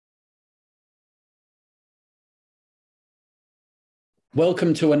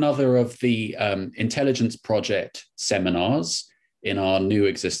Welcome to another of the Intelligence Project seminars in our new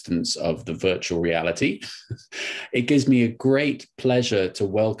existence of the virtual reality. It gives me a great pleasure to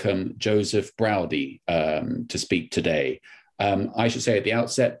welcome Joseph Braude to speak today. I should say at the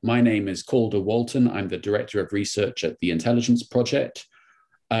outset, my name is Calder Walton. I'm the Director of Research at the Intelligence Project.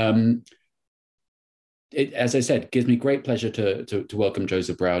 As I said, it gives me great pleasure to welcome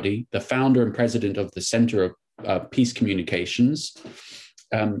Joseph Braude, the founder and president of the Center of Peace Communications.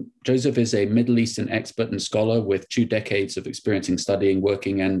 Joseph is a Middle Eastern expert and scholar with 2 decades of experience in studying,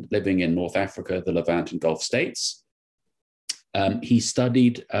 working, and living in North Africa, the Levant, and Gulf states. He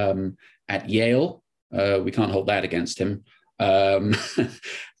studied at Yale. We can't hold that against him. And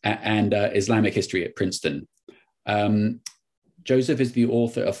Islamic history at Princeton. Joseph is the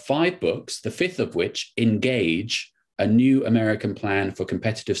author of 5 books, the 5th of which, Engage, a new American plan for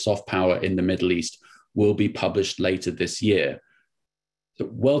competitive soft power in the Middle East, will be published later this year. So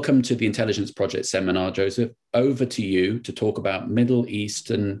welcome to the Intelligence Project seminar, Joseph. Over to you to talk about Middle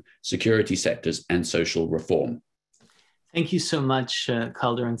Eastern security sectors and social reform. Thank you so much,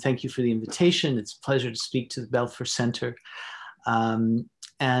 Calder, and thank you for the invitation. It's a pleasure to speak to the Belfer Center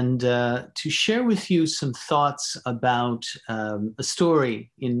and to share with you some thoughts about a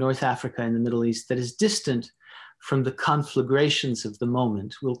story in North Africa and the Middle East that is distant from the conflagrations of the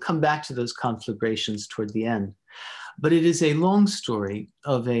moment. We'll come back to those conflagrations toward the end. But it is a long story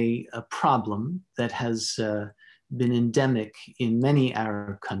of a problem that has been endemic in many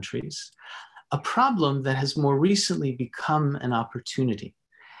Arab countries, a problem that has more recently become an opportunity.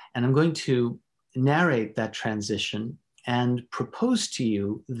 And I'm going to narrate that transition and propose to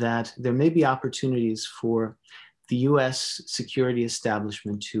you that there may be opportunities for the US security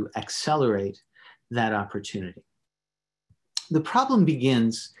establishment to accelerate that opportunity. The problem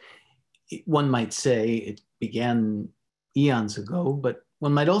begins, one might say, it began eons ago, but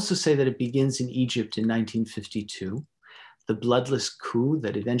one might also say that it begins in Egypt in 1952, the bloodless coup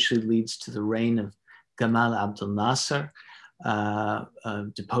that eventually leads to the reign of Gamal Abdel Nasser,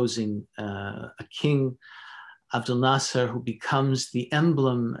 deposing a king, Abdel Nasser, who becomes the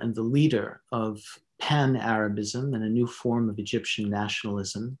emblem and the leader of pan-Arabism and a new form of Egyptian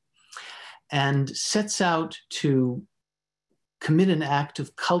nationalism, and sets out to commit an act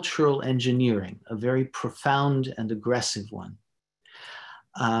of cultural engineering, a very profound and aggressive one.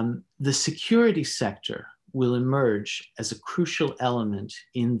 The security sector will emerge as a crucial element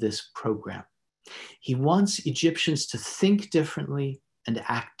in this program. He wants Egyptians to think differently and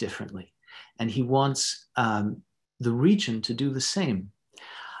act differently, and he wants the region to do the same.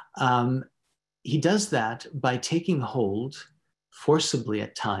 He does that by taking hold, forcibly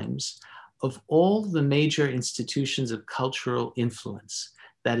at times, of all the major institutions of cultural influence,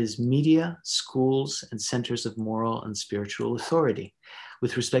 that is media, schools, and centers of moral and spiritual authority.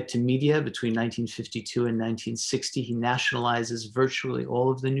 With respect to media, between 1952 and 1960, he nationalizes virtually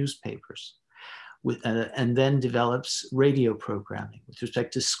all of the newspapers, and then develops radio programming. With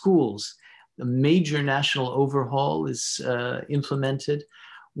respect to schools, a major national overhaul is implemented,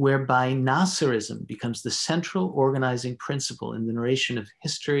 whereby Nasserism becomes the central organizing principle in the narration of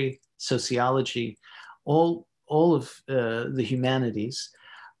history, sociology, all of the humanities,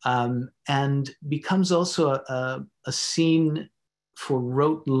 and becomes also a scene for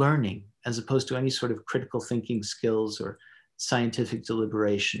rote learning as opposed to any sort of critical thinking skills or scientific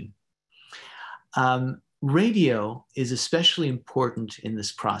deliberation. Radio is especially important in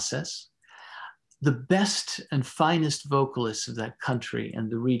this process. The best and finest vocalists of that country and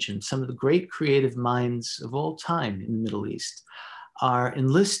the region, some of the great creative minds of all time in the Middle East, are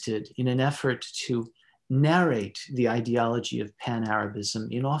enlisted in an effort to narrate the ideology of pan-Arabism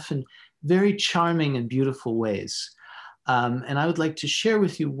in often very charming and beautiful ways. And I would like to share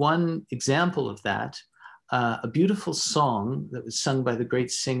with you one example of that, a beautiful song that was sung by the great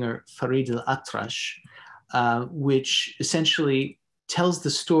singer Farid al-Atrash, which essentially tells the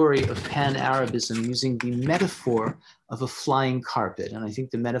story of pan-Arabism using the metaphor of a flying carpet. And I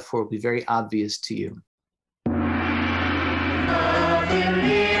think the metaphor will be very obvious to you.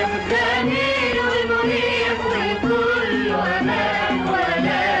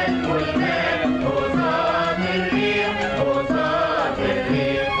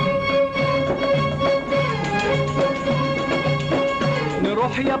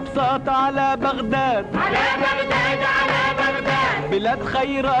 نروح يا بساط على بغداد على بغداد بلاد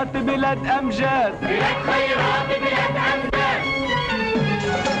خيرات بلاد أمجاد بلاد خيرات بلاد أمجاد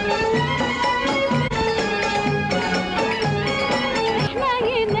احنا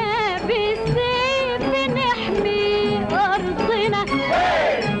هنا بالسيف نحمي أرضنا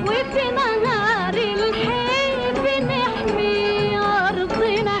وفي نهار الحيف نحمي أرضنا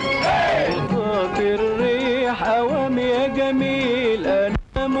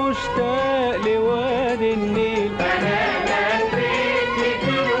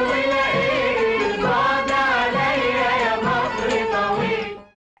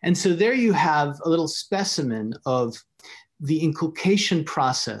And so there you have a little specimen of the inculcation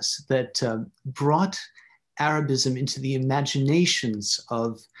process that brought Arabism into the imaginations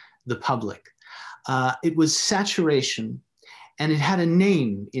of the public. It was saturation, and it had a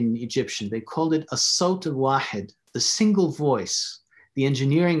name in Egyptian. They called it a sawt al-wahid, the single voice, the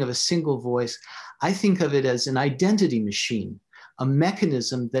engineering of a single voice. I think of it as an identity machine, a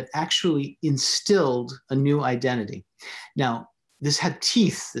mechanism that actually instilled a new identity. Now, this had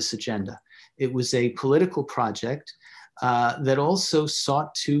teeth, this agenda. It was a political project that also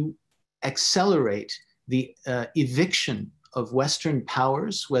sought to accelerate the eviction of Western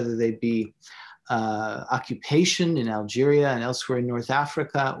powers, whether they be occupation in Algeria and elsewhere in North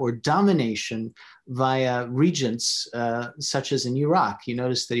Africa, or domination via regents such as in Iraq. You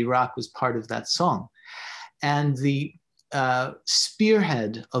notice that Iraq was part of that song. And the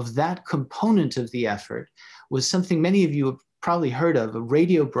spearhead of that component of the effort was something many of you have probably heard of, a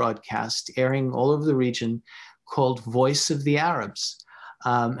radio broadcast airing all over the region called Voice of the Arabs.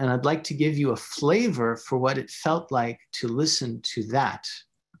 And I'd like to give you a flavor for what it felt like to listen to that.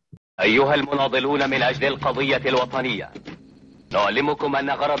 أيها المناضلون من أجل القضية الوطنية، نعلمكم أن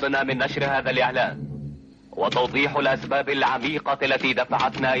غرضنا من نشر هذا الإعلان وتوضيح الأسباب العميقة التي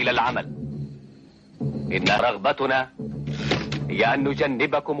دفعتنا إلى العمل. إن رغبتنا هي أن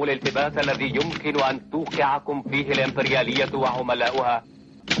نجنبكم الالتباس الذي يمكن أن توقعكم فيه الإمبريالية وعملاؤها.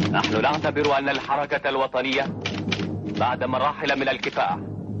 نحن نعتبر أن الحركة الوطنية بعد مراحل من الكفاح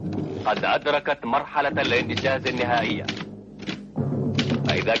قد أدركت مرحلة الإنجاز النهائية.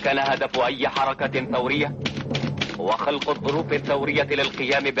 فإذا كان هدف أي حركة ثورية هو خلق الظروف الثورية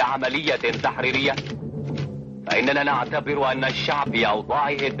للقيام بعملية تحريرية، فإننا نعتبر أن الشعب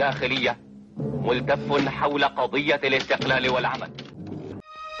بأوضاعه الداخلية ملتف حول قضية الاستقلال والعمل.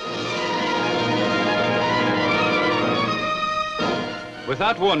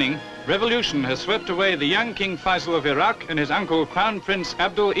 Without warning, revolution has swept away the young King Faisal of Iraq and his uncle Crown Prince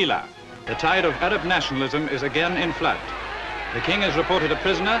Abdul Ilah. The tide of Arab nationalism is again in flood. The king is reported a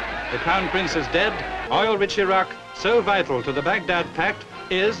prisoner, the Crown Prince is dead. Oil-rich Iraq, so vital to the Baghdad Pact,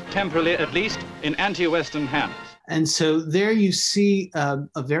 is, temporarily at least, in anti-Western hands. And so there you see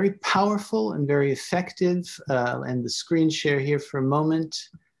a very powerful and very effective, and the screen share here for a moment.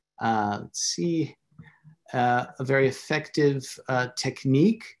 Let's see, a very effective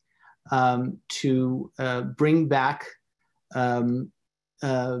technique to bring back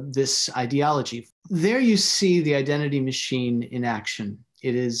this ideology. There you see the identity machine in action.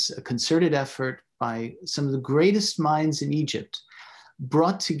 It is a concerted effort by some of the greatest minds in Egypt,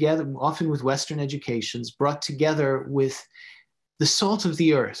 brought together, often with Western educations, brought together with the salt of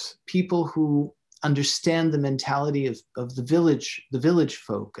the earth, people who understand the mentality of the village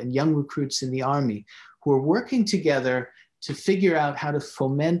folk and young recruits in the army, who are working together to figure out how to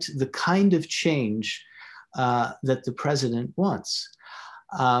foment the kind of change that the president wants.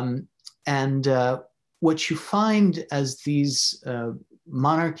 What you find as these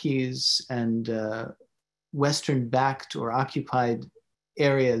monarchies and Western-backed or occupied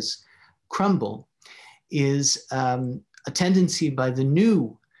areas crumble is a tendency by the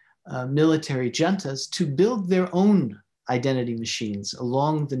new military juntas to build their own identity machines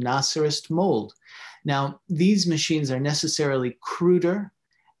along the Nasserist mold. Now, these machines are necessarily cruder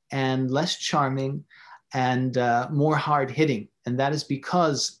and less charming and more hard-hitting, and that is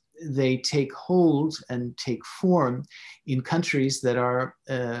because they take hold and take form in countries that are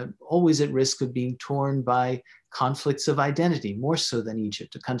always at risk of being torn by conflicts of identity, more so than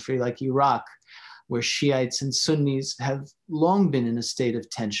Egypt, a country like Iraq, where Shiites and Sunnis have long been in a state of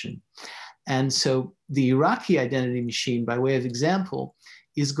tension. And so the Iraqi identity machine, by way of example,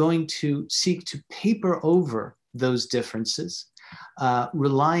 is going to seek to paper over those differences,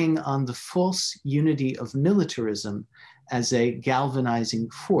 relying on the false unity of militarism as a galvanizing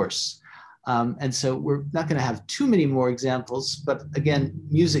force. And so we're not going to have too many more examples, but again,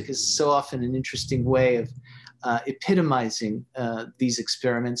 music is so often an interesting way of epitomizing these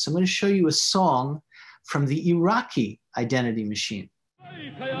experiments. I'm going to show you a song from the Iraqi identity machine.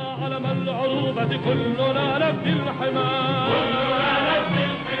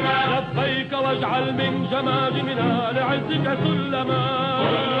 لبيك واجعل من جماجمنا لعزك سلما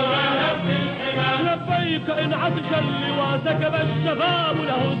لبيك إن عطش اللواء سكب الشباب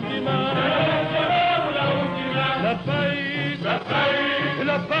له الدماء لبيك لبيك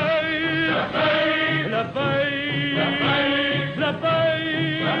لبيك لبيك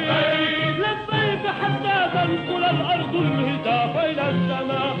لبيك لبيك حتى تنقل الأرض الهتاف إلى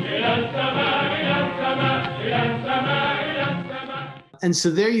السماء إلى السماء إلى السماء إلى السماء إلى السماء. And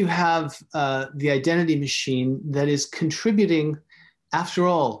so there you have the identity machine that is contributing after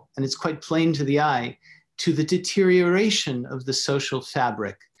all, and it's quite plain to the eye, to the deterioration of the social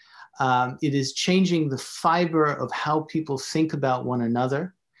fabric. It is changing the fiber of how people think about one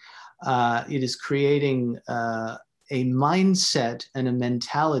another. It is creating a mindset and a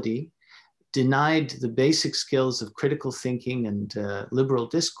mentality denied the basic skills of critical thinking and liberal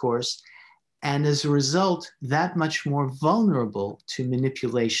discourse, and as a result, that much more vulnerable to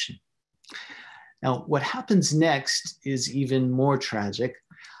manipulation. Now, what happens next is even more tragic.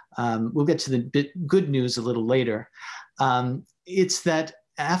 We'll get to the good news a little later. It's that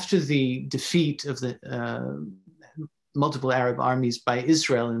after the defeat of the multiple Arab armies by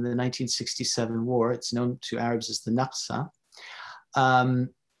Israel in the 1967 war, it's known to Arabs as the Naqsa,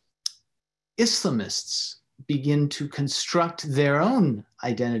 Islamists begin to construct their own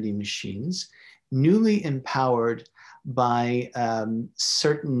identity machines, newly empowered by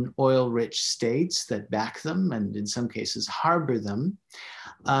certain oil-rich states that back them and in some cases harbor them.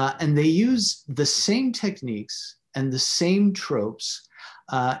 And they use the same techniques and the same tropes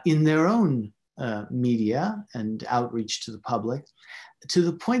in their own media and outreach to the public, to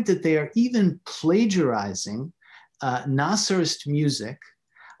the point that they are even plagiarizing Nasserist music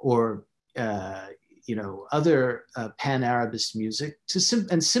or other pan-Arabist music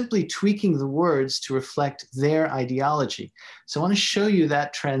and simply tweaking the words to reflect their ideology. So I want to show you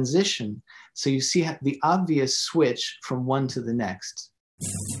that transition so you see the obvious switch from one to the next.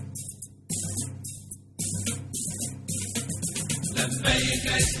 لبيك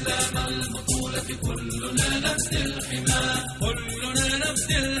إسلام البطولة كلنا نفس الحمى كلنا نفس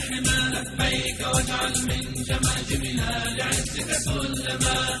الحمى لبيك واجعل من جماجمنا لعزك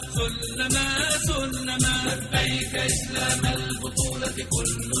سلما سلما سلما لبيك إسلام البطولة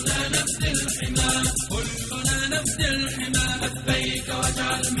كلنا نفس الحمى كلنا نفس الحمى لبيك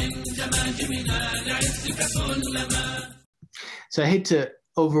واجعل من جماجمنا لعزك سلما. So I hate to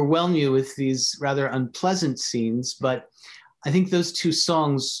overwhelm you with these rather unpleasant scenes, but I think those two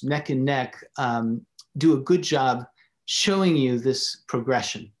songs, neck and neck, do a good job showing you this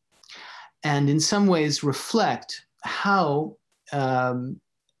progression and in some ways reflect how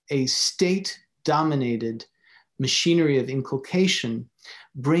a state-dominated machinery of inculcation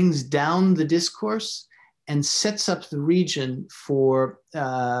brings down the discourse and sets up the region for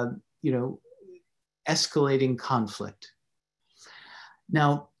escalating conflict.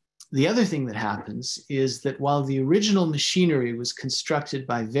 Now, the other thing that happens is that while the original machinery was constructed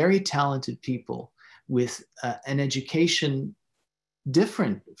by very talented people with an education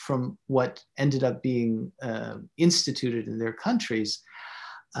different from what ended up being instituted in their countries,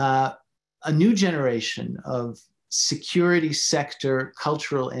 a new generation of security sector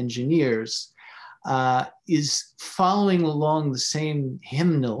cultural engineers is following along the same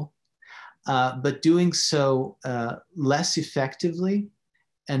hymnal, but doing so less effectively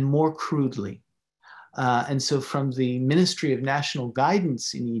and more crudely. And so from the Ministry of National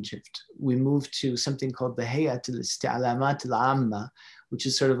Guidance in Egypt, we moved to something called the Hayat al-Isti'alamat al-Amma, which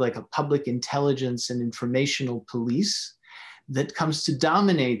is sort of like a public intelligence and informational police that comes to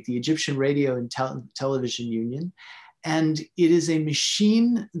dominate the Egyptian Radio and Television Union. And it is a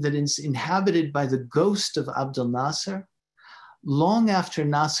machine that is inhabited by the ghost of Abdel Nasser long after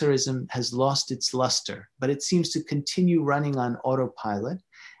Nasserism has lost its luster, but it seems to continue running on autopilot.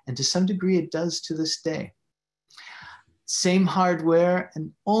 And to some degree, it does to this day. Same hardware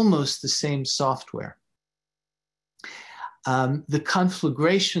and almost the same software. The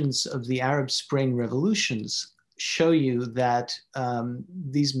conflagrations of the Arab Spring revolutions show you that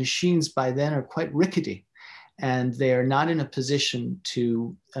these machines by then are quite rickety, and they are not in a position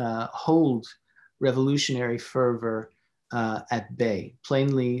to hold revolutionary fervor at bay.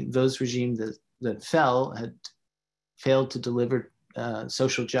 Plainly, those regimes that fell had failed to deliver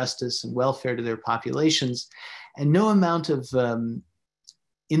social justice and welfare to their populations, and no amount of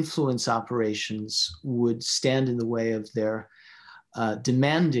influence operations would stand in the way of their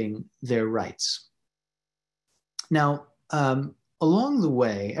demanding their rights. Now, along the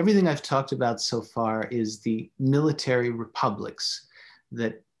way, everything I've talked about so far is the military republics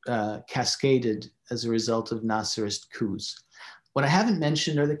that cascaded as a result of Nasserist coups. What I haven't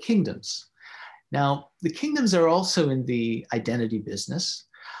mentioned are the kingdoms. Now, the kingdoms are also in the identity business,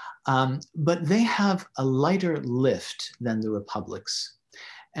 but they have a lighter lift than the republics.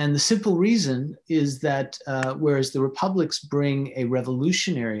 And the simple reason is that whereas the republics bring a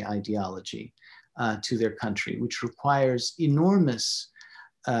revolutionary ideology to their country, which requires enormous,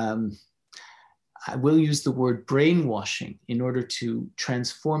 I will use the word brainwashing in order to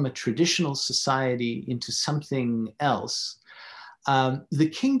transform a traditional society into something else. The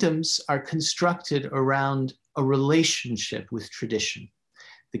kingdoms are constructed around a relationship with tradition.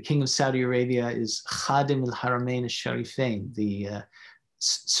 The king of Saudi Arabia is Khadim al-Haramain al-Sharifain, the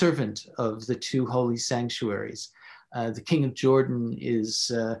servant of the two holy sanctuaries. The king of Jordan is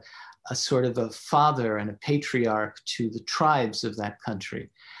a sort of a father and a patriarch to the tribes of that country.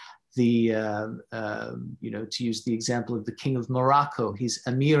 To use the example of the king of Morocco, he's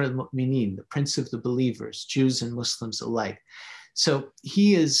Amir al-Mu'minin, the prince of the believers, Jews and Muslims alike. So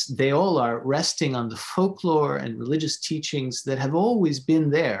they all are resting on the folklore and religious teachings that have always been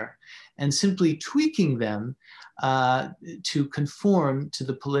there and simply tweaking them to conform to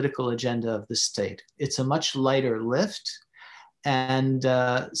the political agenda of the state. It's a much lighter lift. And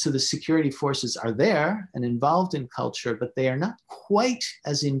so the security forces are there and involved in culture, but they are not quite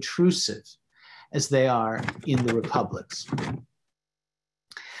as intrusive as they are in the republics.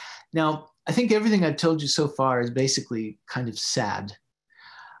 Now, I think everything I've told you so far is basically kind of sad.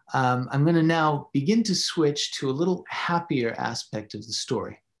 I'm going to now begin to switch to a little happier aspect of the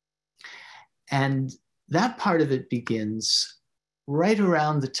story. And that part of it begins right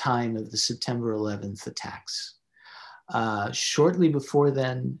around the time of the September 11th attacks. Shortly before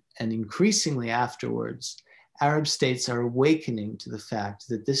then, and increasingly afterwards, Arab states are awakening to the fact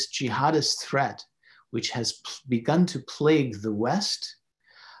that this jihadist threat, which has begun to plague the West,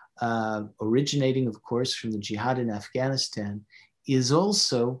 originating, of course, from the jihad in Afghanistan, is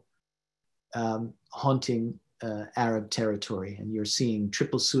also haunting Arab territory. And you're seeing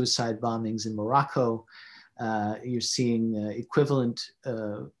triple suicide bombings in Morocco. You're seeing equivalent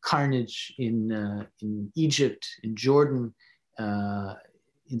carnage in Egypt, in Jordan,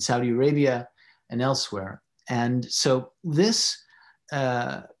 in Saudi Arabia, and elsewhere. And so this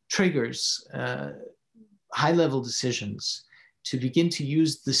triggers high-level decisions to begin to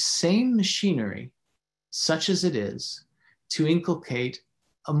use the same machinery, such as it is, to inculcate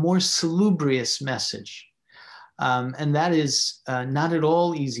a more salubrious message. And that is not at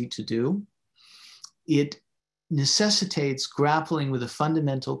all easy to do. It necessitates grappling with a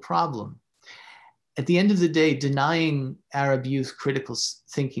fundamental problem. At the end of the day, denying Arab youth critical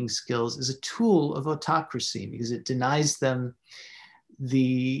thinking skills is a tool of autocracy because it denies them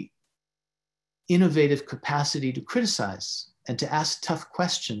the innovative capacity to criticize and to ask tough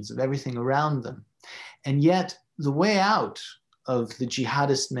questions of everything around them. And yet, the way out of the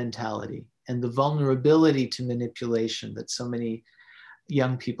jihadist mentality and the vulnerability to manipulation that so many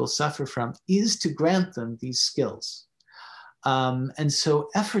young people suffer from is to grant them these skills. And so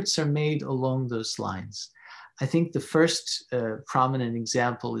efforts are made along those lines. I think the first prominent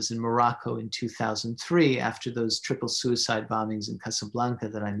example is in Morocco in 2003, after those triple suicide bombings in Casablanca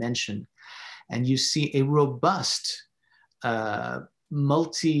that I mentioned. And you see a robust,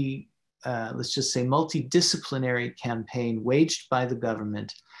 multidisciplinary campaign waged by the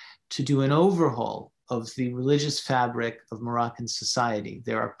government to do an overhaul of the religious fabric of Moroccan society.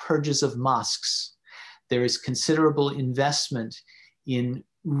 There are purges of mosques. There is considerable investment in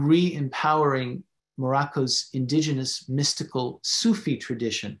re-empowering Morocco's indigenous mystical Sufi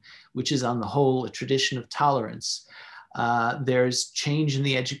tradition, which is on the whole a tradition of tolerance. There's change in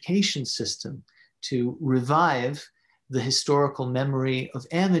the education system to revive the historical memory of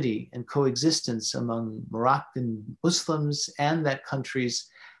amity and coexistence among Moroccan Muslims and that country's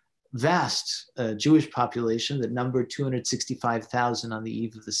vast Jewish population that numbered 265,000 on the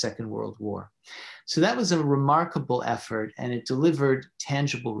eve of the Second World War. So that was a remarkable effort, and it delivered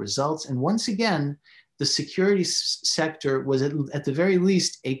tangible results. And once again, the security sector was at the very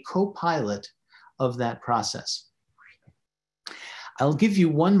least a co-pilot of that process. I'll give you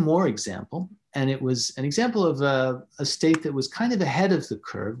one more example, and it was an example of a state that was kind of ahead of the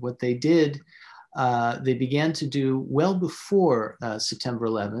curve. What they did, they began to do well before September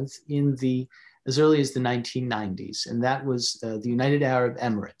 11th as early as the 1990s, and that was the United Arab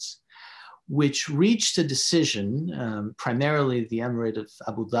Emirates, which reached a decision, primarily the Emirate of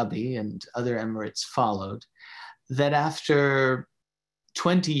Abu Dhabi and other emirates followed, that after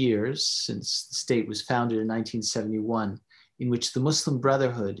 20 years since the state was founded in 1971, in which the Muslim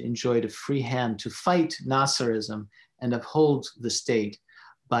Brotherhood enjoyed a free hand to fight Nasserism and uphold the state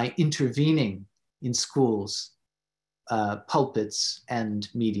by intervening in schools, pulpits, and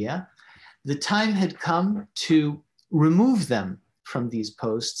media, the time had come to remove them from these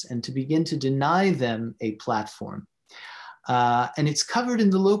posts and to begin to deny them a platform. And it's covered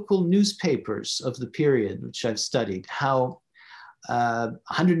in the local newspapers of the period, which I've studied, how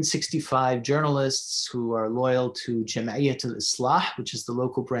 165 journalists who are loyal to Jam'iyyat al-Islah, which is the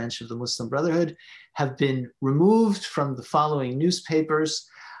local branch of the Muslim Brotherhood, have been removed from the following newspapers.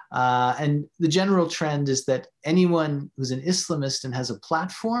 And the general trend is that anyone who's an Islamist and has a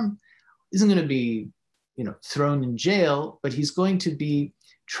platform isn't going to be thrown in jail, but he's going to be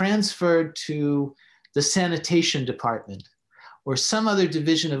transferred to the sanitation department or some other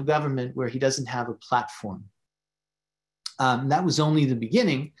division of government where he doesn't have a platform. That was only the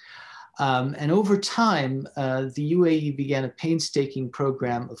beginning. And over time, the UAE began a painstaking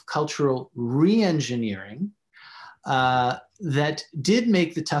program of cultural re-engineering that did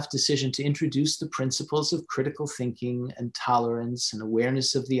make the tough decision to introduce the principles of critical thinking and tolerance and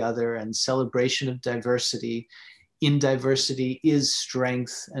awareness of the other and celebration of diversity. In diversity is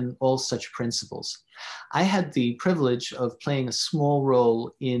strength and all such principles. I had the privilege of playing a small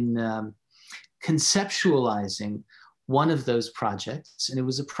role in conceptualizing one of those projects. And it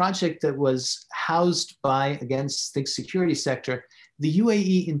was a project that was housed by, against the security sector, the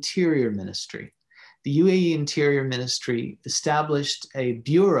UAE Interior Ministry. The UAE Interior Ministry established a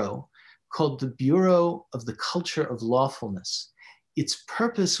bureau called the Bureau of the Culture of Lawfulness. Its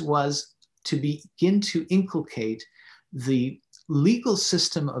purpose was to begin to inculcate the legal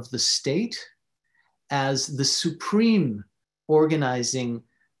system of the state as the supreme organizing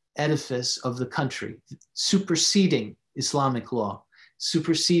edifice of the country, superseding Islamic law,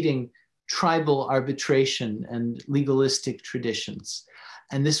 superseding tribal arbitration and legalistic traditions.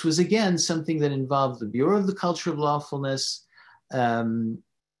 And this was, again, something that involved the Bureau of the Culture of Lawfulness,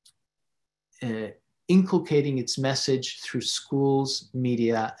 inculcating its message through schools,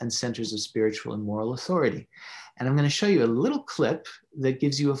 media, and centers of spiritual and moral authority. And I'm going to show you a little clip that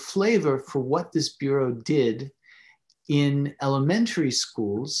gives you a flavor for what this bureau did in elementary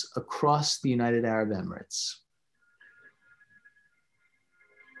schools across the United Arab Emirates.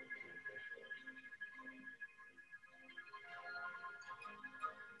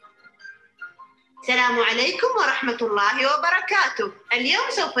 السلام عليكم ورحمة الله وبركاته. اليوم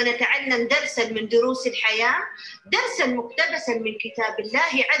سوف نتعلم درساً من دروس الحياة، درساً مقتبساً من كتاب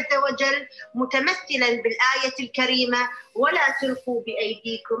الله عز وجل، متمثلاً بالآية الكريمة: ولا تلقوا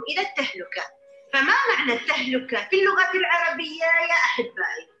بأيديكم إلى التهلكة. فما معنى التهلكة في اللغة العربية يا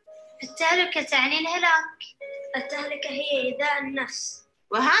أحبائي؟ التهلكة تعني الهلاك. التهلكة هي إيذاء النفس.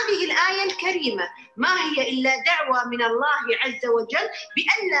 وهذه الآية الكريمة ما هي إلا دعوة من الله عز وجل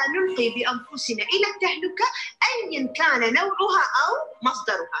بأن لا نلقي بأنفسنا إلى التهلكة أيا كان نوعها أو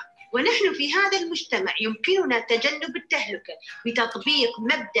مصدرها. ونحن في هذا المجتمع يمكننا تجنب التهلكة بتطبيق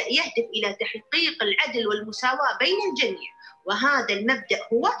مبدأ يهدف إلى تحقيق العدل والمساواة بين الجميع، وهذا المبدأ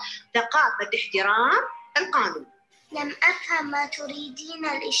هو ثقافة احترام القانون. لم أفهم ما تريدين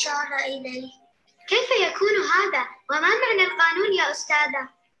الإشارة إليه. كيف يكون هذا؟ وما معنى القانون يا أستاذة؟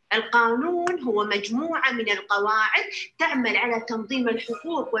 القانون هو مجموعة من القواعد تعمل على تنظيم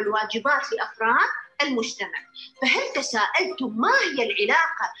الحقوق والواجبات لأفراد المجتمع. فهل تساءلتم ما هي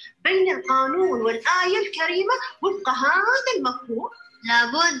العلاقة بين القانون والآية الكريمة وفق هذا المفهوم؟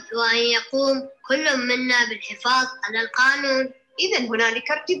 لابد وأن يقوم كل منا بالحفاظ على القانون. إذن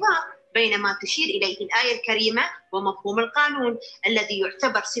هنالك ارتباط بين ما تشير إليه الآية الكريمة ومفهوم القانون الذي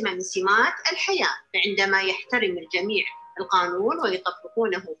يعتبر سمة من سمات الحياة. فعندما يحترم الجميع القانون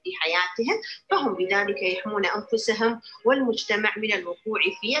ويطبقونه في حياتهم فهم بذلك يحمون أنفسهم والمجتمع من الوقوع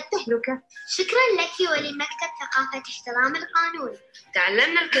في التهلكة. شكرا لك ولمكتب ثقافة احترام القانون.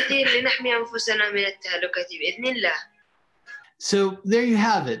 تعلمنا الكثير لنحمي أنفسنا من التهلكة بإذن الله. So there you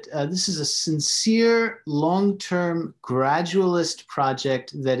have it. This is a sincere, long-term, gradualist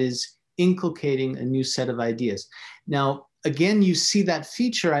project that is inculcating a new set of ideas. Now, again, you see that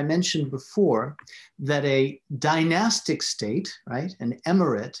feature I mentioned before, that a dynastic state, right, an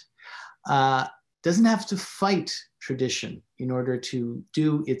emirate, doesn't have to fight tradition in order to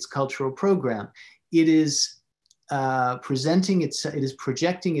do its cultural program. It is it is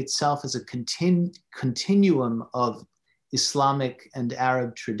projecting itself as a continuum of Islamic and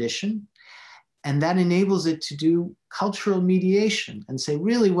Arab tradition. And that enables it to do cultural mediation and say,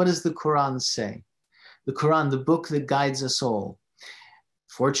 really, what does the Quran say? The Quran, the book that guides us all.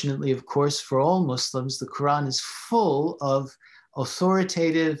 Fortunately, of course, for all Muslims, the Quran is full of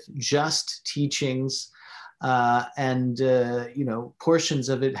authoritative, just teachings, and portions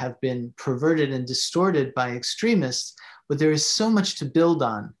of it have been perverted and distorted by extremists, but there is so much to build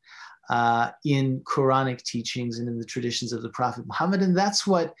on in Quranic teachings and in the traditions of the Prophet Muhammad, and that's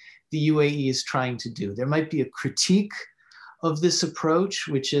what the UAE is trying to do. There might be a critique of this approach,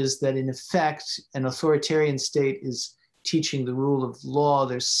 which is that in effect, an authoritarian state is teaching the rule of law.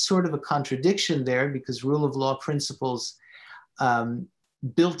 There's sort of a contradiction there because rule of law principles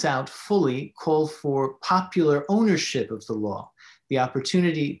built out fully call for popular ownership of the law, the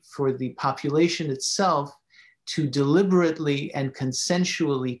opportunity for the population itself to deliberately and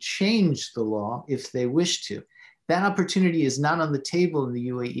consensually change the law if they wish to. That opportunity is not on the table in the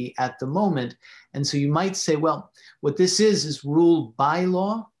UAE at the moment. And so you might say, well, what this is rule by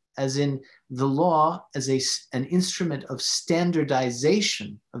law, as in the law as an instrument of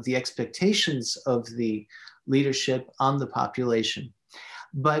standardization of the expectations of the leadership on the population.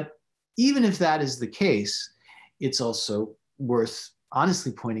 But even if that is the case, it's also worth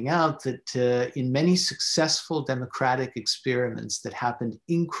honestly pointing out that in many successful democratic experiments that happened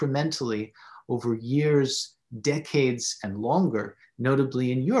incrementally over years, decades, and longer,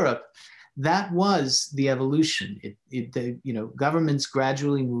 notably in Europe, that was the evolution. Governments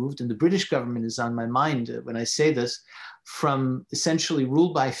gradually moved, and the British government is on my mind when I say this, from essentially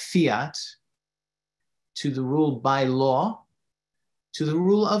rule by fiat to the rule by law to the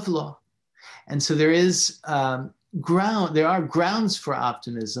rule of law. And so there are grounds for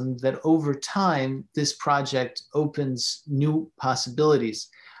optimism that over time, this project opens new possibilities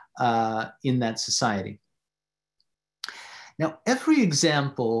in that society. Now, every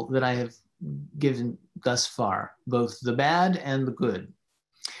example that I have given thus far, both the bad and the good,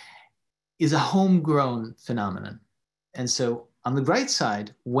 is a homegrown phenomenon. And so on the bright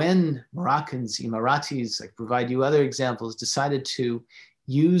side, when Moroccans, Emiratis, I provide you other examples, decided to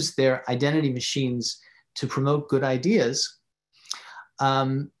use their identity machines to promote good ideas,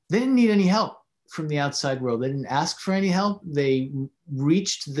 they didn't need any help from the outside world. They didn't ask for any help. They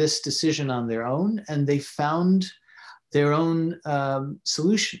reached this decision on their own, and they found their own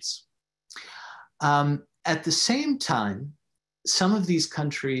solutions. At the same time, some of these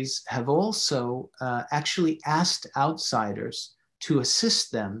countries have also actually asked outsiders to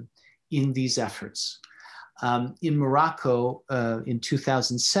assist them in these efforts. In Morocco, in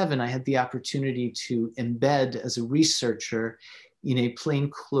 2007, I had the opportunity to embed as a researcher in a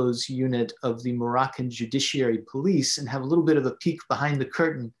plainclothes unit of the Moroccan Judiciary Police and have a little bit of a peek behind the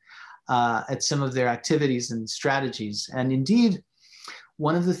curtain at some of their activities and strategies. And indeed,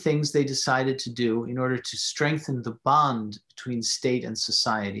 one of the things they decided to do in order to strengthen the bond between state and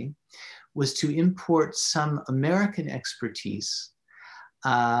society was to import some American expertise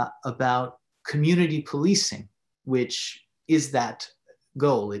about community policing, which is that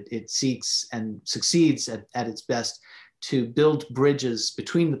goal. It seeks and succeeds at its best to build bridges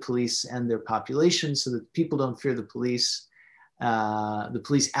between the police and their population so that people don't fear the police. The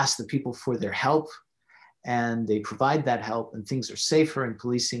police ask the people for their help, and they provide that help, and things are safer, and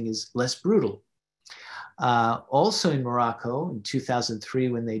policing is less brutal. Also in Morocco in 2003,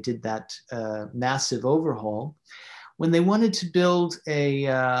 when they did that massive overhaul, when they wanted to build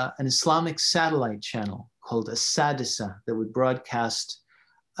an Islamic satellite channel called a Sadisa that would broadcast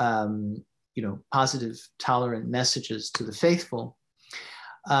positive, tolerant messages to the faithful,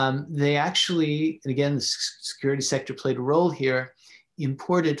 they actually, and again, the security sector played a role here,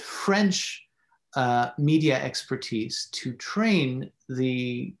 imported French media expertise to train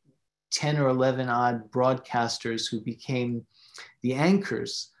the 10 or 11 odd broadcasters who became the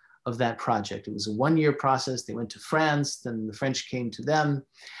anchors of that project. It was a one-year process. They went to France, then the French came to them.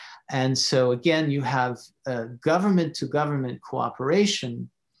 And so again, you have government-to-government cooperation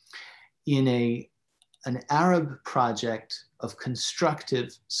in an Arab project of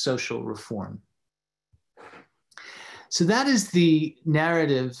constructive social reform. So that is the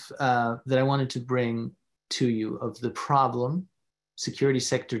narrative that I wanted to bring to you of the problem, security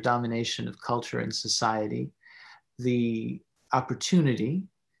sector domination of culture and society, the opportunity,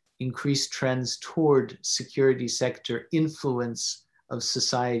 increased trends toward security sector influence of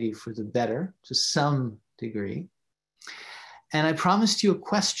society for the better to some degree. And I promised you a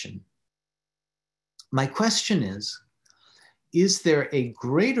question. My question is there a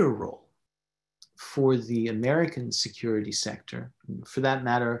greater role for the American security sector, for that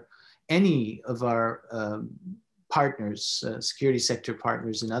matter, any of our partners, security sector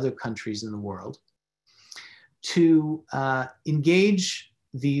partners in other countries in the world, to engage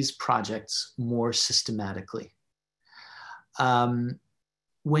these projects more systematically? When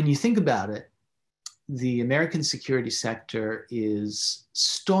you think about it, the American security sector is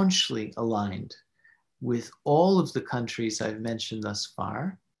staunchly aligned with all of the countries I've mentioned thus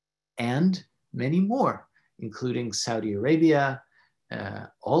far, and many more, including Saudi Arabia,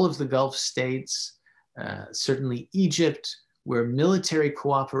 all of the Gulf states, certainly Egypt, where military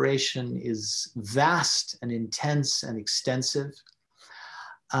cooperation is vast and intense and extensive.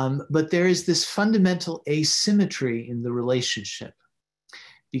 But there is this fundamental asymmetry in the relationship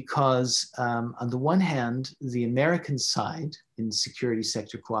because on the one hand, the American side in security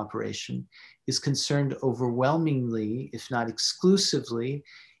sector cooperation is concerned overwhelmingly, if not exclusively,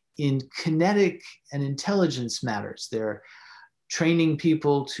 in kinetic and intelligence matters. They're training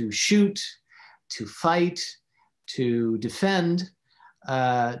people to shoot, to fight, to defend,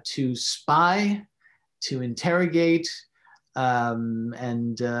 to spy, to interrogate,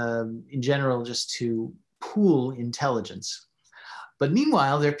 and in general, just to pool intelligence. But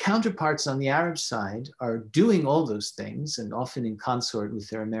meanwhile, their counterparts on the Arab side are doing all those things, and often in consort with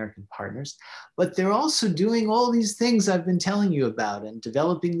their American partners. But they're also doing all these things I've been telling you about, and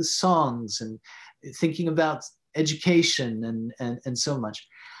developing the songs, and thinking about education, and so much.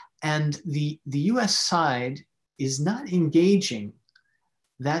 And the US side is not engaging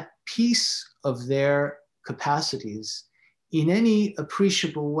that piece of their capacities in any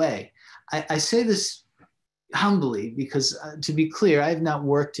appreciable way. I say this humbly because, to be clear, I have not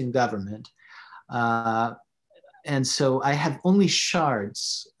worked in government. And so I have only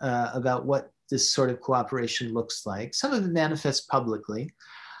shards about what this sort of cooperation looks like. Some of it manifests publicly,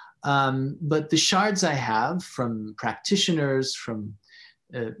 but the shards I have from practitioners, from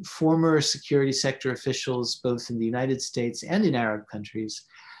former security sector officials, both in the United States and in Arab countries,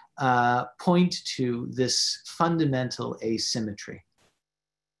 point to this fundamental asymmetry.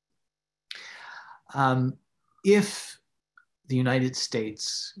 If the United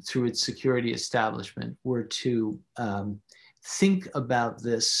States, through its security establishment, were to think about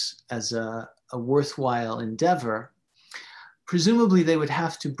this as a worthwhile endeavor, presumably they would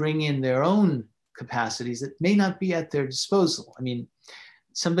have to bring in their own capacities that may not be at their disposal. I mean,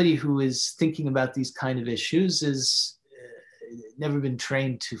 somebody who is thinking about these kind of issues is never been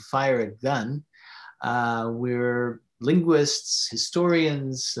trained to fire a gun. We're linguists,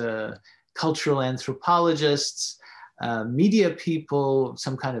 historians, cultural anthropologists, media people,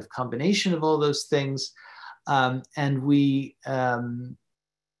 some kind of combination of all those things. And we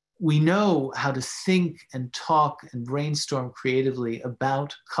know how to think and talk and brainstorm creatively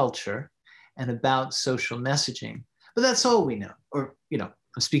about culture and about social messaging, but that's all we know. Or, you know,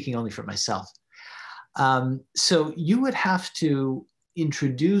 I'm speaking only for myself. So you would have to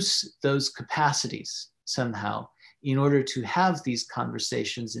introduce those capacities somehow in order to have these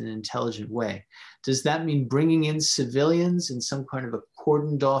conversations in an intelligent way. Does that mean bringing in civilians in some kind of a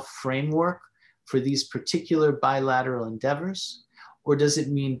cordoned off framework for these particular bilateral endeavors? Or does it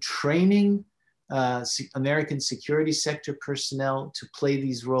mean training American security sector personnel to play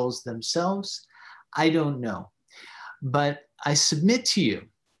these roles themselves? I don't know. But I submit to you,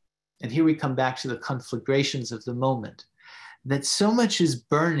 and here we come back to the conflagrations of the moment, that so much is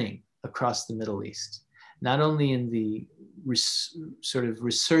burning across the Middle East, not only in the sort of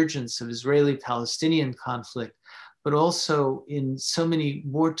resurgence of Israeli-Palestinian conflict, but also in so many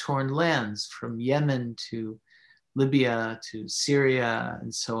war-torn lands, from Yemen to Libya to Syria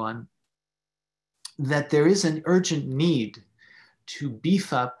and so on, that there is an urgent need to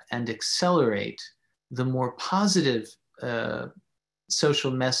beef up and accelerate the more positive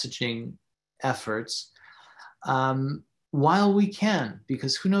social messaging efforts while we can,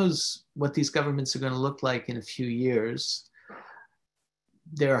 because who knows what these governments are going to look like in a few years.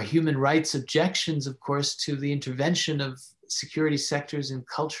 There are human rights objections, of course, to the intervention of security sectors in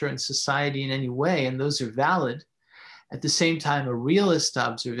culture and society in any way, and those are valid. At the same time, a realist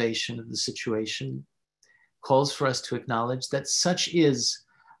observation of the situation calls for us to acknowledge that such is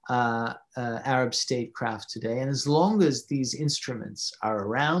Arab statecraft today. And as long as these instruments are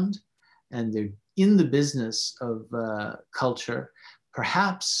around and they're in the business of culture,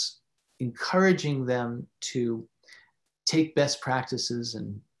 perhaps encouraging them to take best practices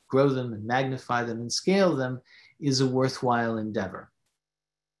and grow them and magnify them and scale them is a worthwhile endeavor.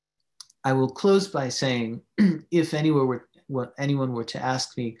 I will close by saying, if anyone were to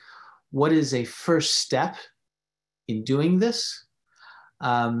ask me, what is a first step in doing this?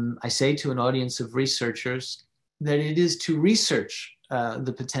 I say to an audience of researchers that it is to research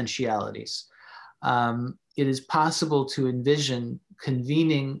the potentialities. It is possible to envision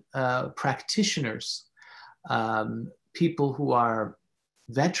convening practitioners, people who are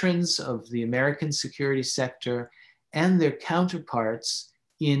veterans of the American security sector and their counterparts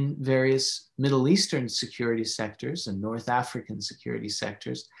in various Middle Eastern security sectors and North African security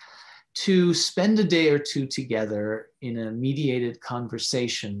sectors, to spend a day or two together in a mediated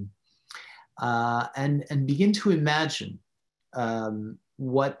conversation and begin to imagine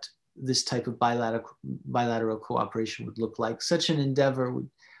what this type of bilateral cooperation would look like. Such an endeavor would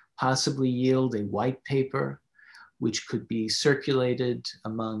possibly yield a white paper, which could be circulated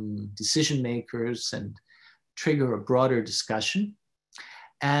among decision makers and trigger a broader discussion,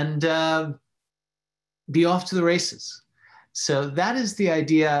 and be off to the races. So that is the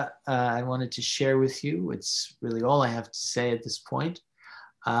idea I wanted to share with you. It's really all I have to say at this point.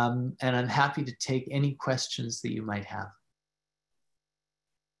 And I'm happy to take any questions that you might have.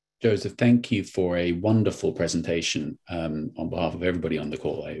 Joseph, thank you for a wonderful presentation on behalf of everybody on the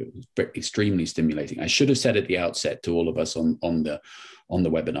call. It was extremely stimulating. I should have said at the outset to all of us on the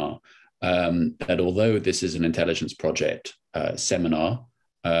webinar that although this is an intelligence project seminar,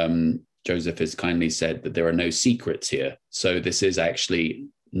 Joseph has kindly said that there are no secrets here. So this is actually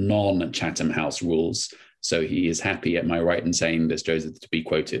non-Chatham House rules. So he is happy, am I right in saying this, Joseph, to be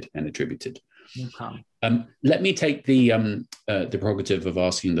quoted and attributed? No problem. Let me take the prerogative of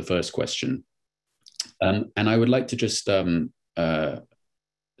asking the first question. And I would like to just sort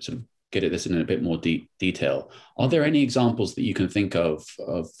of get at this in a bit more detail. Are there any examples that you can think of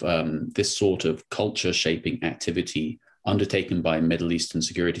this sort of culture shaping activity undertaken by Middle Eastern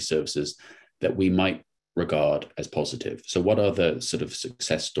security services that we might regard as positive? So what are the sort of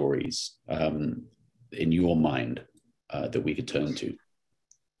success stories in your mind that we could turn to?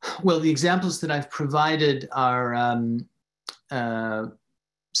 Well, the examples that I've provided are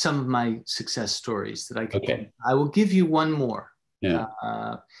some of my success stories that I could. Okay. I will give you one more. Yeah.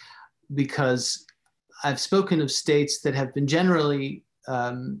 Because I've spoken of states that have been generally,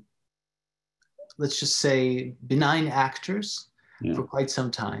 let's just say, benign actors for quite some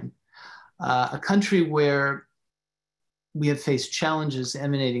time. A country where we have faced challenges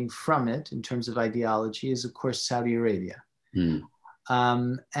emanating from it in terms of ideology is, of course, Saudi Arabia.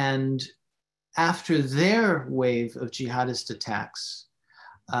 And after their wave of jihadist attacks,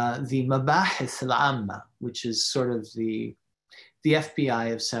 the Mabahith al-Amma, which is sort of the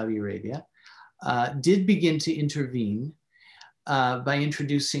FBI of Saudi Arabia, did begin to intervene by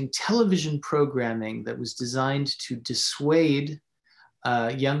introducing television programming that was designed to dissuade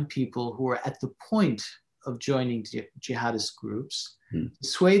young people who were at the point of joining jihadist groups,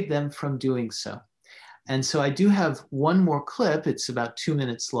 dissuade them from doing so. And so I do have one more clip. It's about 2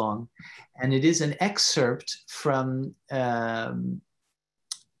 minutes long, and it is an excerpt from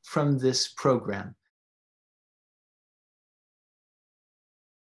this program.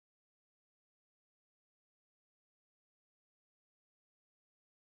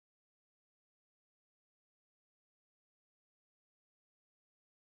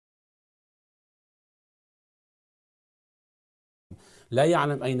 لا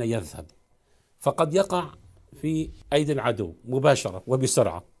يعلم أين يذهب، فقد يقع في أيدي العدو مباشرة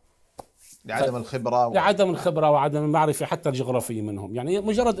وبسرعة لعدم الخبرة لعدم الخبرة وعدم المعرفة حتى الجغرافية منهم، يعني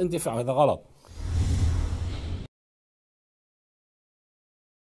مجرد اندفاع، هذا غلط.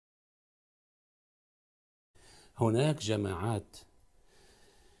 هناك جماعات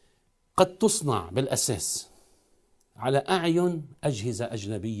قد تصنع بالأساس على أعين أجهزة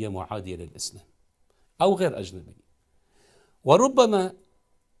أجنبية معادية للإسلام أو غير أجنبية، وربما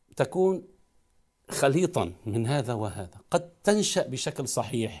تكون خليطا من هذا وهذا، قد تنشأ بشكل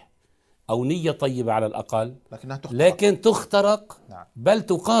صحيح أو نية طيبة على الأقل، لكن تخترق بل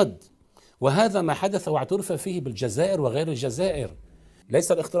تقاد. وهذا ما حدث واعترف فيه بالجزائر وغير الجزائر.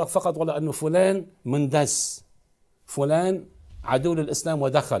 ليس الاختراق فقط ولا أنه فلان مندس، فلان عدو للإسلام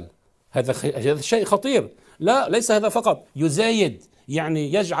ودخل، هذا شيء خطير. لا، ليس هذا فقط، يزايد،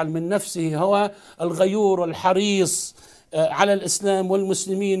 يعني يجعل من نفسه هو الغيور والحريص على الإسلام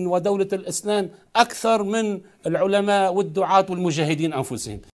والمسلمين ودولة الإسلام أكثر من العلماء والدعاة والمجاهدين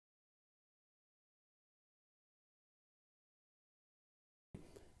أنفسهم.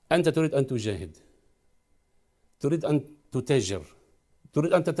 أنت تريد أن تجاهد، تريد أن تتاجر،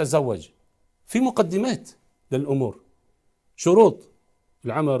 تريد أن تتزوج، في مقدمات للأمور، شروط،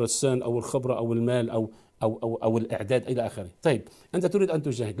 العمر، السن أو الخبرة أو المال أو الإعداد إلى آخره. طيب، أنت تريد أن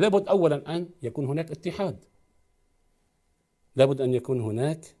تجاهد، لابد أولا أن يكون هناك اتحاد، لابد أن يكون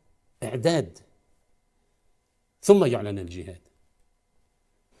هناك إعداد، ثم يعلن الجهاد.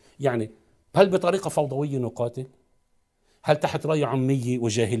 يعني هل بطريقة فوضوية نقاتل؟ هل تحت راية عمية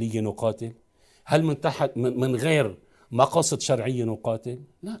وجاهلية نقاتل؟ هل من غير مقاصد شرعية نقاتل؟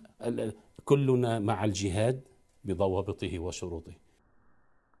 لا، كلنا مع الجهاد بضوابطه وشروطه.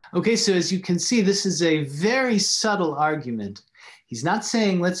 Okay, so as you can see, this is a very subtle argument. He's not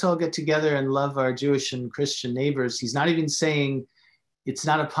saying, let's all get together and love our Jewish and Christian neighbors. He's not even saying, it's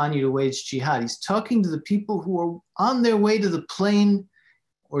not upon you to wage jihad. He's talking to the people who are on their way to the plain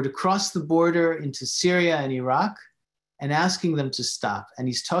or to cross the border into Syria and Iraq and asking them to stop. And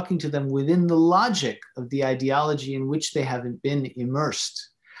he's talking to them within the logic of the ideology in which they haven't been immersed.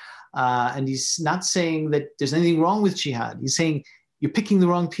 And he's not saying that there's anything wrong with jihad. He's saying, you're picking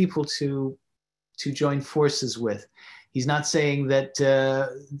the wrong people to join forces with. He's not saying that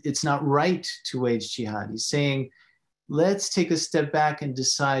it's not right to wage jihad. He's saying, let's take a step back and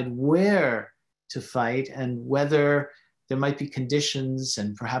decide where to fight and whether there might be conditions and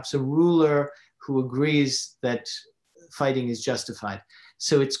perhaps a ruler who agrees that fighting is justified.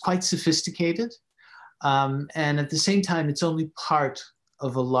 So it's quite sophisticated. And at the same time, it's only part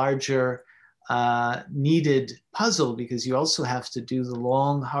of a larger needed puzzle, because you also have to do the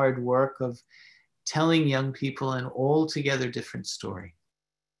long, hard work of telling young people an altogether different story.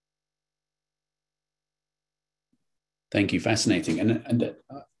 Thank you. Fascinating. And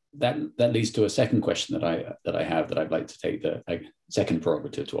that leads to a second question that I have that I'd like to take the second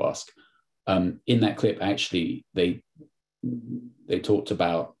prerogative to ask. In that clip, actually, they talked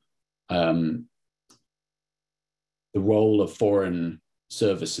about the role of foreign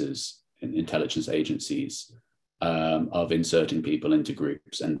services and intelligence agencies of inserting people into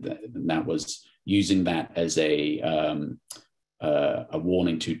groups, and that was using that as a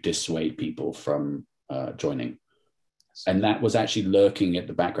warning to dissuade people from joining. And that was actually lurking at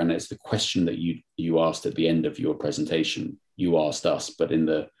the background. It's the question that you asked at the end of your presentation. You asked us, but in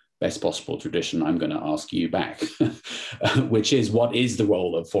the best possible tradition, I'm going to ask you back, which is, what is the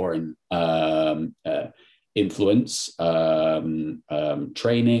role of foreign influence,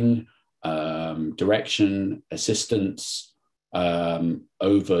 training, direction, assistance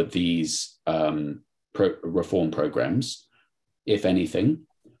over these reform programs, if anything?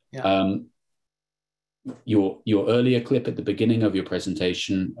 Yeah. Your earlier clip at the beginning of your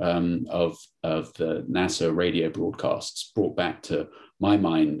presentation of the NASA radio broadcasts brought back to my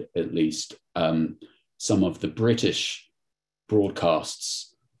mind, at least, some of the British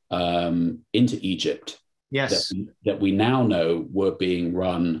broadcasts into Egypt. Yes. That we now know were being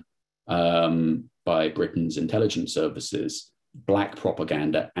run by Britain's intelligence services, black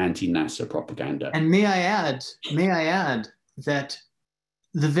propaganda, anti-NASA propaganda. And may I add that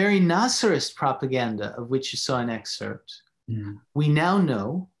the very Nasserist propaganda of which you saw an excerpt, we now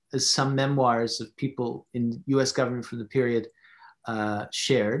know, as some memoirs of people in US government from the period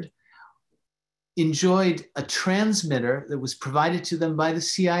shared, enjoyed a transmitter that was provided to them by the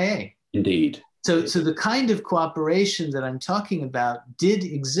CIA. Indeed. So the kind of cooperation that I'm talking about did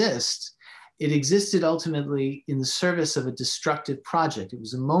exist. It existed ultimately in the service of a destructive project. It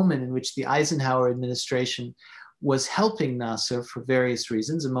was a moment in which the Eisenhower administration was helping Nasser for various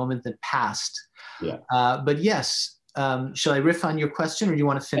reasons, a moment that passed. Yeah. But yes, shall I riff on your question, or do you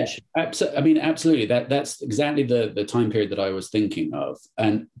want to finish it? I mean, absolutely. That's exactly the time period that I was thinking of.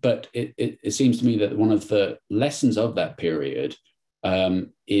 But it seems to me that one of the lessons of that period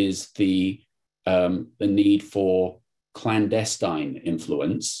is the need for clandestine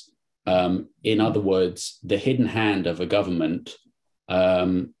influence. In other words, the hidden hand of a government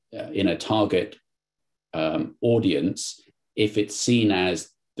in a target audience, if it's seen as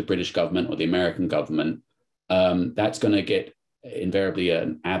the British government or the American government, that's going to get invariably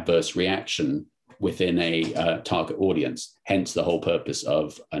an adverse reaction within a target audience. Hence the whole purpose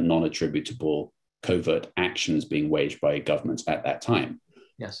of non-attributable covert actions being waged by governments at that time.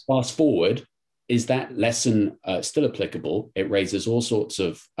 Yes. Fast forward, is that lesson still applicable? It raises all sorts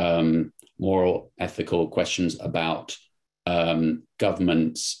of moral, ethical questions about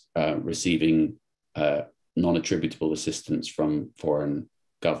governments receiving non-attributable assistance from foreign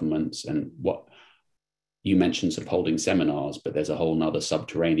governments, and what you mentioned of holding seminars, but there's a whole nother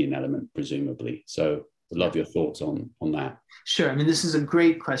subterranean element, presumably. So I'd love your thoughts on that. Sure. I mean, this is a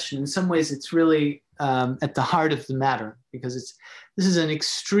great question. In some ways, it's really at the heart of the matter, because this is an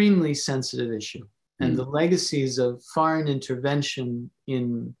extremely sensitive issue. And the legacies of foreign intervention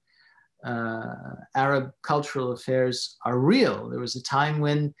in Arab cultural affairs are real. There was a time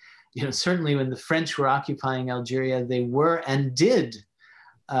when, certainly when the French were occupying Algeria, they were and did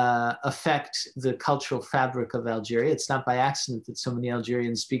affect the cultural fabric of Algeria. It's not by accident that so many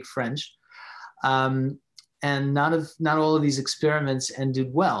Algerians speak French. And not all of these experiments ended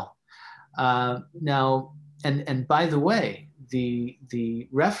well. Now, and by the way, the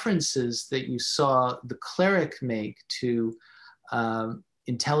references that you saw the cleric make to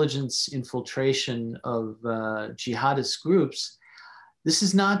intelligence infiltration of jihadist groups, this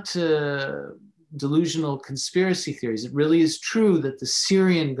is not delusional conspiracy theories. It really is true that the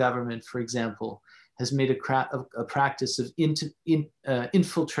Syrian government, for example, has made a practice of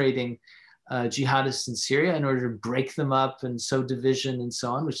infiltrating jihadists in Syria in order to break them up and sow division and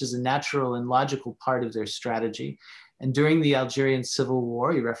so on, which is a natural and logical part of their strategy. And during the Algerian Civil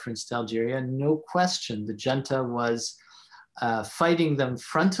War, you referenced Algeria, no question, the junta was fighting them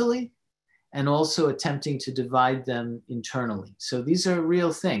frontally and also attempting to divide them internally. So these are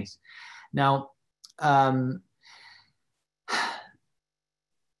real things. Now,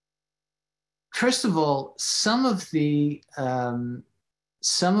 first of all, some of the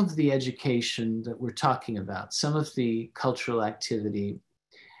education that we're talking about, some of the cultural activity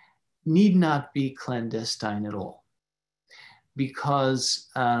need not be clandestine at all. because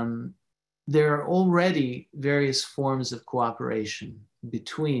there are already various forms of cooperation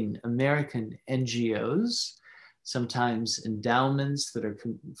between American NGOs, sometimes endowments that are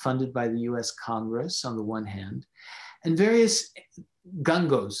funded by the US Congress on the one hand, and various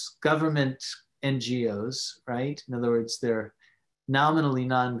gungos, government NGOs, right? In other words, they're nominally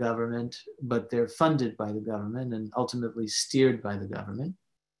non-government, but they're funded by the government and ultimately steered by the government,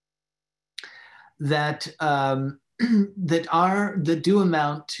 that that do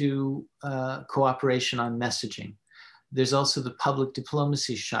amount to cooperation on messaging. There's also the public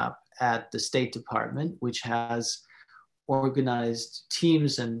diplomacy shop at the State Department, which has organized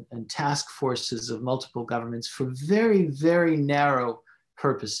teams and task forces of multiple governments for very, very narrow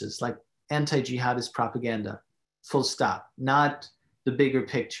purposes, like anti-jihadist propaganda, full stop, not the bigger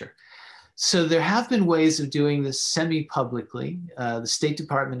picture. So there have been ways of doing this semi-publicly. The State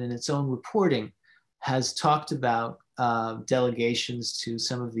Department in its own reporting has talked about delegations to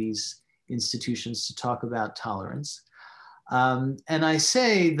some of these institutions to talk about tolerance. And I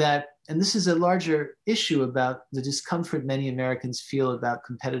say that, and this is a larger issue about the discomfort many Americans feel about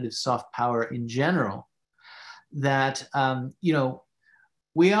competitive soft power in general, that, you know,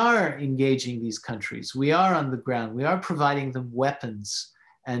 we are engaging these countries. We are on the ground. We are providing them weapons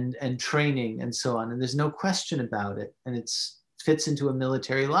and training and so on. And there's no question about it. And it fits into a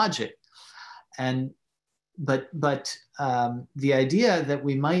military logic. But the idea that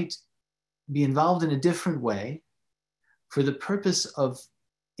we might be involved in a different way for the purpose of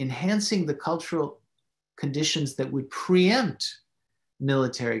enhancing the cultural conditions that would preempt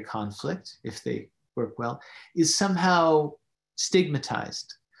military conflict, if they work well, is somehow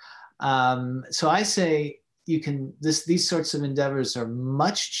stigmatized. So I say these sorts of endeavors are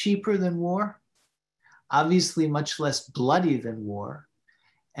much cheaper than war, obviously much less bloody than war.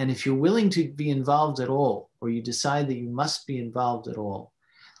 And if you're willing to be involved at all, or you decide that you must be involved at all,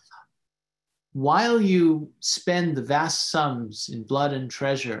 while you spend the vast sums in blood and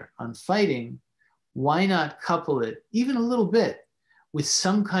treasure on fighting, why not couple it, even a little bit, with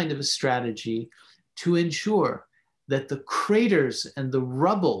some kind of a strategy to ensure that the craters and the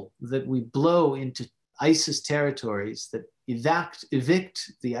rubble that we blow into ISIS territories, that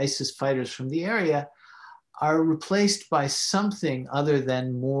evict the ISIS fighters from the area, are replaced by something other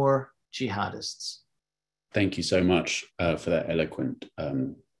than more jihadists? Thank you so much for that eloquent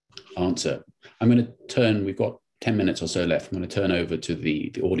answer. I'm going to turn, we've got 10 minutes or so left. I'm going to turn over to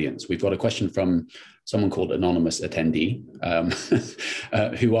the audience. We've got a question from someone called Anonymous Attendee,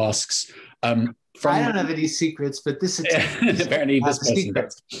 who asks, I don't have any secrets, but this apparently this person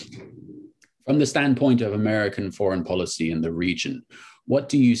does. From the standpoint of American foreign policy in the region, what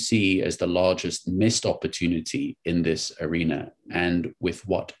do you see as the largest missed opportunity in this arena, and with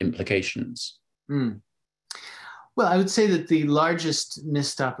what implications? Well, I would say that the largest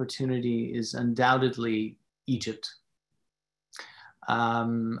missed opportunity is undoubtedly Egypt.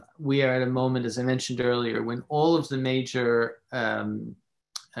 We are at a moment, as I mentioned earlier, when all of the major,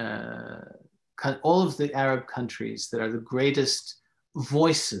 all of the Arab countries that are the greatest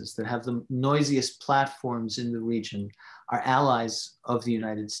voices, that have the noisiest platforms in the region, are allies of the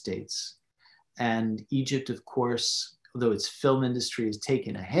United States. And Egypt, of course, although its film industry has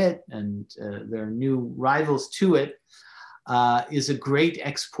taken a hit and there are new rivals to it, is a great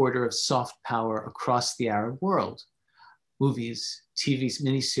exporter of soft power across the Arab world. Movies, TV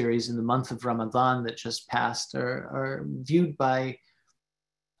miniseries in the month of Ramadan that just passed are viewed by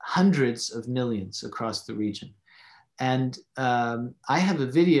hundreds of millions across the region. And I have a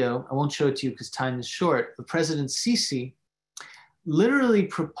video, I won't show it to you because time is short, of President Sisi literally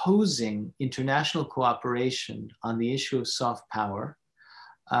proposing international cooperation on the issue of soft power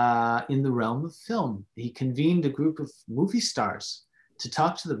in the realm of film. He convened a group of movie stars to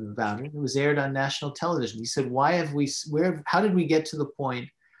talk to them about it. It was aired on national television. He said, how did we get to the point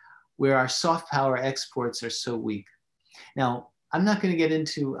where our soft power exports are so weak? Now, I'm not going to get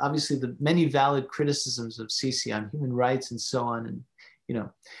into, obviously, the many valid criticisms of Sisi on human rights and so on, and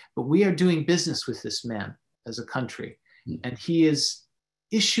but we are doing business with this man as a country, and he is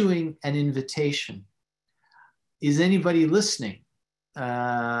issuing an invitation. Is anybody listening?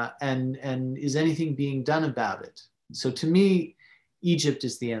 And is anything being done about it? So to me, Egypt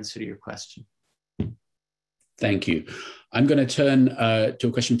is the answer to your question. Thank you. I'm going to turn to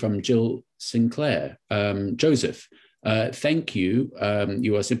a question from Jill Sinclair. Joseph, thank you.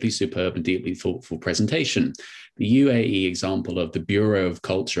 You are simply superb and deeply thoughtful presentation. The UAE example of the Bureau of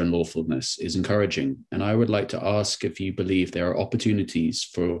Culture and Lawfulness is encouraging. And I would like to ask if you believe there are opportunities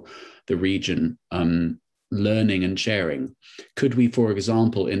for the region learning and sharing. Could we, for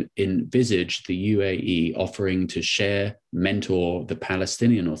example, envisage the UAE offering to share, mentor the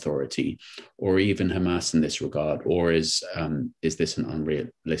Palestinian Authority, or even Hamas in this regard? Or is this an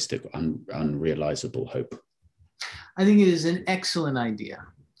unrealistic, unrealizable hope? I think it is an excellent idea.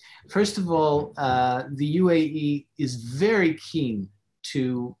 First of all, the UAE is very keen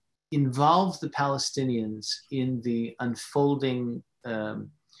to involve the Palestinians in the unfolding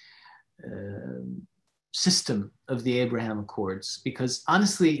system of the Abraham Accords, because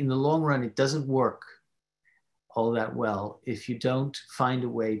honestly, in the long run, it doesn't work all that well if you don't find a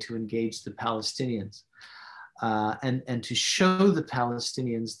way to engage the Palestinians and to show the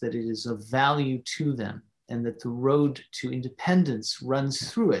Palestinians that it is of value to them and that the road to independence runs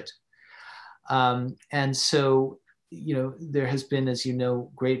through it. And so, you know, there has been, as you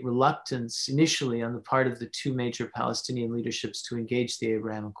know, great reluctance initially on the part of the two major Palestinian leaderships to engage the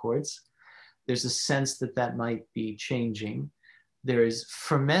Abraham Accords. There's a sense that that might be changing. There is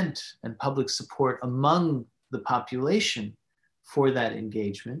ferment and public support among the population for that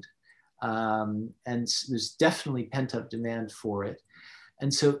engagement. And there's definitely pent-up demand for it.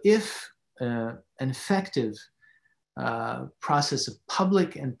 And so if an effective process of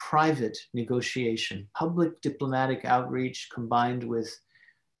public and private negotiation, public diplomatic outreach combined with,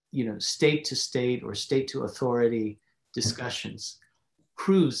 you know, state to state or state to authority discussions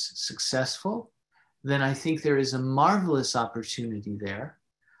proves successful, then I think there is a marvelous opportunity there,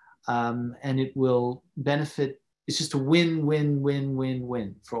 and it will benefit. It's just a win, win, win, win,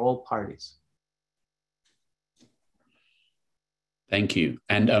 win for all parties. Thank you.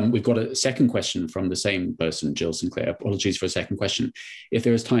 And we've got a second question from the same person, Jill Sinclair. Apologies for a second question. If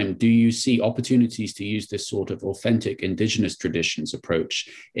there is time, do you see opportunities to use this sort of authentic indigenous traditions approach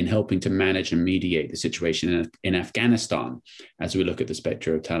in helping to manage and mediate the situation in Afghanistan as we look at the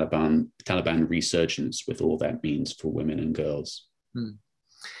specter of Taliban resurgence with all that means for women and girls?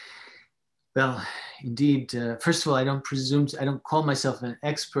 Well, indeed, first of all, I don't call myself an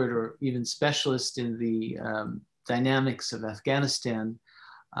expert or even specialist in the dynamics of Afghanistan.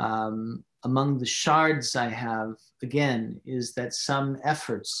 Among the shards I have, again, is that some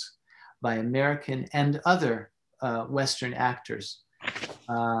efforts by American and other Western actors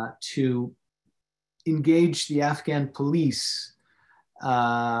to engage the Afghan police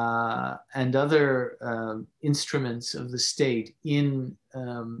and other instruments of the state in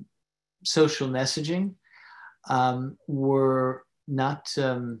social messaging were not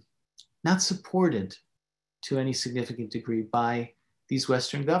supported to any significant degree by these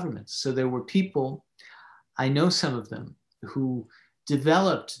Western governments. So there were people, I know some of them, who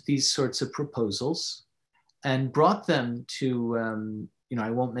developed these sorts of proposals and brought them to, you know, I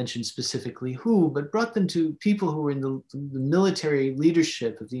won't mention specifically who, but brought them to people who were in the military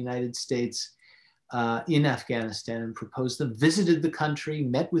leadership of the United States in Afghanistan and proposed them, visited the country,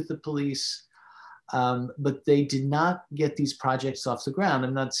 met with the police, but they did not get these projects off the ground.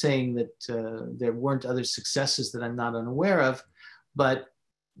 I'm not saying that there weren't other successes that I'm not unaware of, but,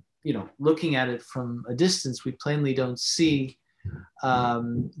 you know, looking at it from a distance, we plainly don't see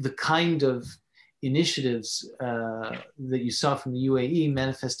the kind of initiatives that you saw from the UAE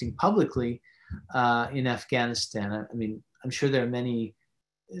manifesting publicly in Afghanistan. I mean, I'm sure there are many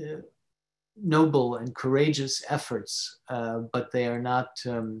noble and courageous efforts, but they are not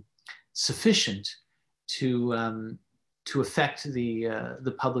sufficient to affect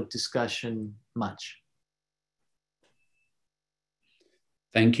the public discussion much.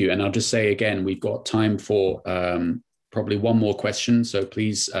 Thank you. And I'll just say again, we've got time for probably one more question. So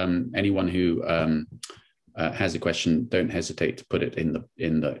please, anyone who has a question, don't hesitate to put it in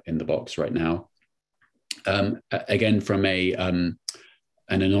the box right now. Again, from an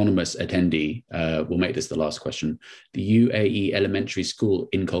anonymous attendee, we'll make this the last question. The UAE elementary school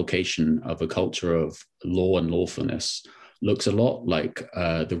inculcation of a culture of law and lawfulness looks a lot like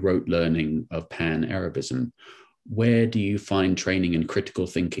the rote learning of Pan-Arabism. Where do you find training in critical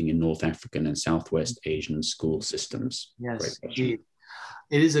thinking in North African and Southwest Asian school systems? Yes, indeed.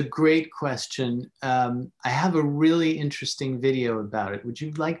 It is a great question. I have a really interesting video about it. Would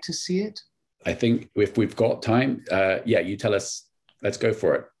you like to see it? I think if we've got time, yeah, you tell us. Let's go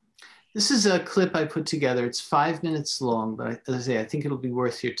for it. This is a clip I put together. It's 5 minutes long, but as I say, I think it'll be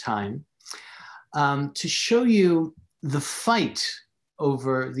worth your time to show you the fight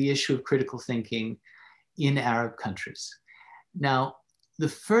over the issue of critical thinking in Arab countries. Now, the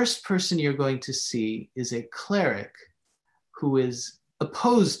first person you're going to see is a cleric who is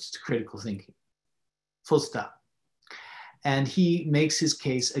opposed to critical thinking, full stop. And he makes his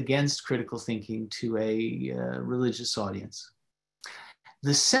case against critical thinking to a religious audience.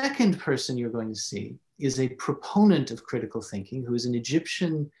 The second person you're going to see is a proponent of critical thinking, who is an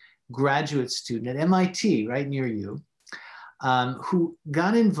Egyptian graduate student at MIT, right near you, who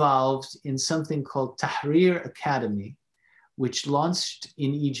got involved in something called Tahrir Academy, which launched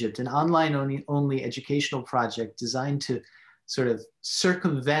in Egypt, an online-only educational project designed to sort of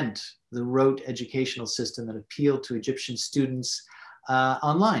circumvent the rote educational system and appeal to Egyptian students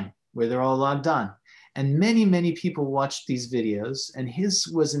online, where they're all logged on. And many, many people watched these videos, and his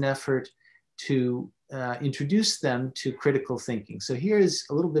was an effort to introduce them to critical thinking. So here is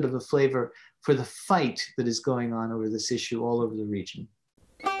a little bit of a flavor for the fight that is going on over this issue all over the region.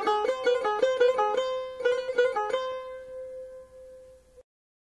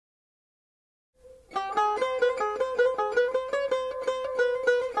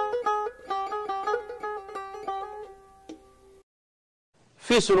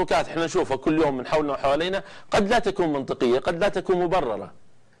 في سلوكات احنا نشوفها كل يوم من حولنا وحوالينا قد لا تكون منطقية، قد لا تكون مبررة.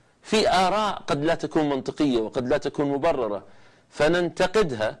 في آراء قد لا تكون منطقية وقد لا تكون مبررة،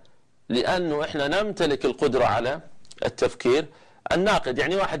 فننتقدها لأنه احنا نمتلك القدرة على التفكير الناقد.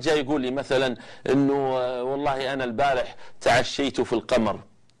 يعني واحد جاي يقول لي مثلا انه والله انا البارح تعشيت في القمر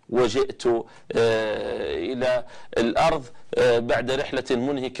وجئت إلى الأرض بعد رحلة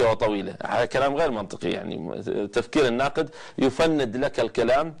منهكة وطويلة. هذا كلام غير منطقي. يعني التفكير الناقد يفند لك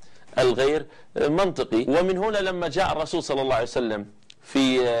الكلام الغير منطقي. ومن هنا لما جاء الرسول صلى الله عليه وسلم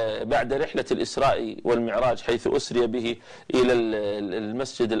في بعد رحلة الإسراء والمعراج حيث أسري به إلى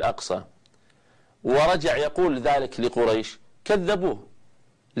المسجد الأقصى ورجع يقول ذلك لقريش، كذبوه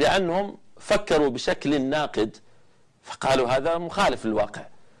لأنهم فكروا بشكل ناقد فقالوا هذا مخالف للواقع.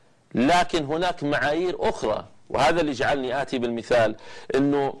 لكن هناك معايير أخرى، وهذا اللي جعلني آتي بالمثال،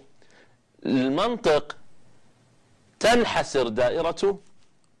 أنه المنطق تنحسر دائرته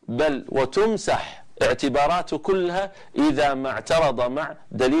بل وتمسح اعتباراته كلها إذا ما اعترض مع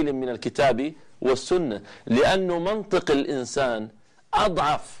دليل من الكتاب والسنة، لأنه منطق الإنسان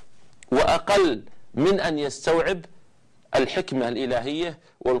أضعف وأقل من أن يستوعب الحكمة الإلهية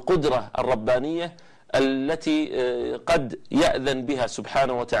والقدرة الربانية التي قد يأذن بها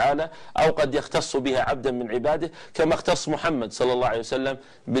سبحانه وتعالى أو قد يختص بها عبدا من عباده، كما اختص محمد صلى الله عليه وسلم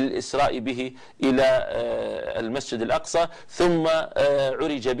بالإسراء به إلى المسجد الأقصى ثم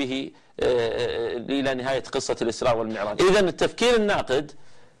عرج به إلى نهاية قصة الإسراء والمعراج. إذن التفكير الناقد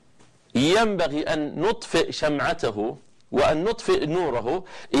ينبغي أن نطفئ شمعته وأن نطفئ نوره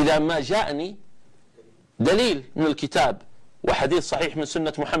إذا ما جاءني دليل من الكتاب وحديث صحيح من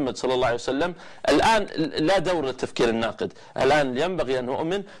سنة محمد صلى الله عليه وسلم. الآن لا دور للتفكير الناقد، الآن ينبغي أن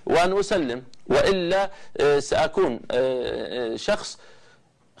أؤمن وأن أسلم، وإلا سأكون شخص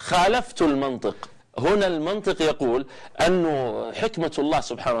خالفت المنطق. هنا المنطق يقول أن حكمة الله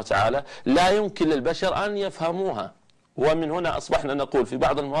سبحانه وتعالى لا يمكن للبشر أن يفهموها، ومن هنا أصبحنا نقول في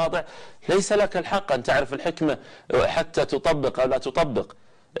بعض المواضع ليس لك الحق أن تعرف الحكمة حتى تطبق أو لا تطبق.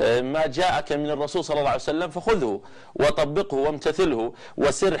 ما جاءك من الرسول صلى الله عليه وسلم فخذه وطبقه وامتثله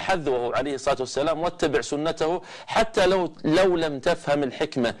وسر حذوه عليه الصلاة والسلام واتبع سنته حتى لو لم تفهم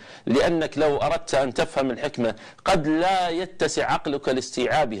الحكمة، لأنك لو أردت أن تفهم الحكمة قد لا يتسع عقلك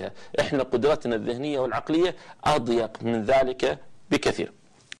لاستيعابها. إحنا قدرتنا الذهنية والعقلية أضيق من ذلك بكثير.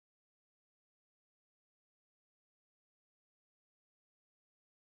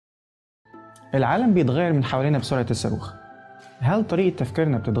 العالم بيتغير من حوالينا بسرعة الصاروخ. هل طريقة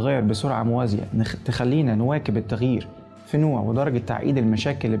تفكيرنا بتتغير بسرعة موازية تخلينا نواكب التغيير في نوع ودرجة تعقيد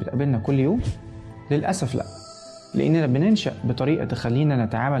المشاكل اللي بتقابلنا كل يوم؟ للأسف لا، لأننا بننشأ بطريقة تخلينا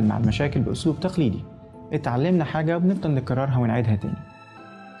نتعامل مع المشاكل بأسلوب تقليدي. اتعلمنا حاجة وبنفضل نكررها ونعيدها تاني.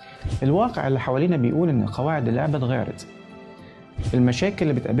 الواقع اللي حوالينا بيقول إن قواعد اللعبة اتغيرت. المشاكل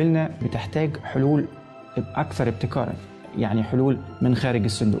اللي بتقابلنا بتحتاج حلول أكثر ابتكارا، يعني حلول من خارج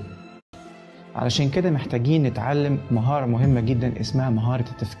الصندوق. علشان كده محتاجين نتعلم مهارة مهمة جدا اسمها مهارة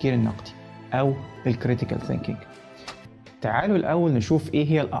التفكير النقدي أو الكريتيكال ثينكينج. تعالوا الأول نشوف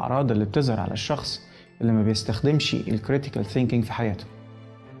إيه هي الأعراض اللي بتظهر على الشخص اللي ما بيستخدمش الكريتيكال ثينكينج في حياته.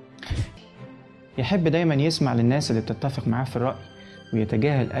 يحب دايما يسمع للناس اللي بتتفق معاه في الرأي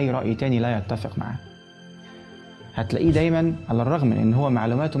ويتجاهل أي رأي تاني لا يتفق معاه. هتلاقيه دايما على الرغم من إن هو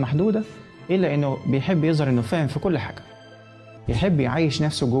معلوماته محدودة إلا إنه بيحب يظهر إنه فاهم في كل حاجة. يحب يعيش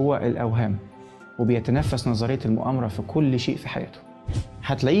نفسه جوه الأوهام وبيتنفس نظرية المؤامرة في كل شيء في حياته.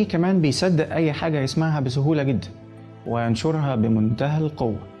 هتلاقيه كمان بيصدق أي حاجة يسمعها بسهولة جدا وينشرها بمنتهى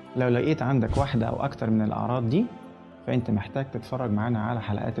القوة. لو لقيت عندك واحدة أو أكتر من الأعراض دي فأنت محتاج تتفرج معانا على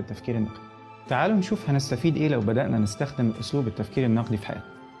حلقات التفكير النقدي. تعالوا نشوف هنستفيد إيه لو بدأنا نستخدم أسلوب التفكير النقدي في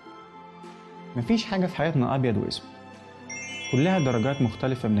حياتنا. مفيش حاجة في حياتنا أبيض وأسود، كلها درجات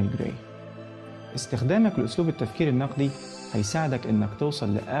مختلفة من الجراي. استخدامك لأسلوب التفكير النقدي هيساعدك إنك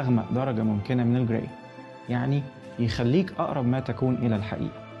توصل لأغمق درجة ممكنة من الجراي يعني يخليك أقرب ما تكون إلى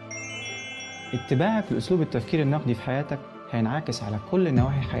الحقيقة. اتباعك لأسلوب التفكير النقدي في حياتك هينعكس على كل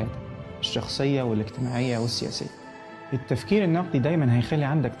نواحي حياتك الشخصية والاجتماعية والسياسية. التفكير النقدي دايما هيخلي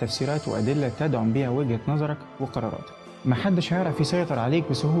عندك تفسيرات وأدلة تدعم بيها وجهة نظرك وقراراتك. محدش هيعرف يسيطر عليك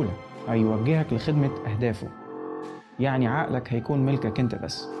بسهولة أو يوجهك لخدمة أهدافه، يعني عقلك هيكون ملكك أنت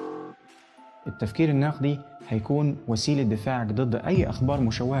بس. التفكير النقدي هيكون وسيلة دفاعك ضد أي أخبار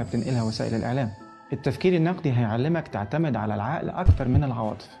مشوهة بتنقلها وسائل الإعلام. التفكير النقدي هيعلمك تعتمد على العقل أكتر من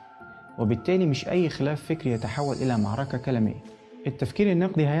العواطف، وبالتالي مش أي خلاف فكري يتحول إلى معركة كلامية. التفكير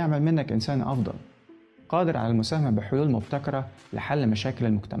النقدي هيعمل منك إنسان أفضل، قادر على المساهمة بحلول مبتكرة لحل مشاكل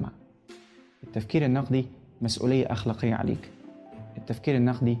المجتمع. التفكير النقدي مسؤولية أخلاقية عليك. التفكير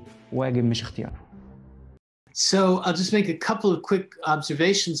النقدي واجب مش اختيار. So I'll just make a couple of quick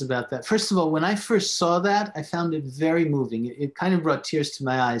observations about that. First of all, when I first saw that, I found it very moving. It kind of brought tears to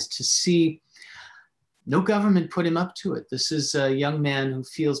my eyes to see no government put him up to it. This is a young man who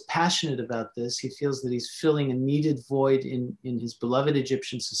feels passionate about this. He feels that he's filling a needed void in his beloved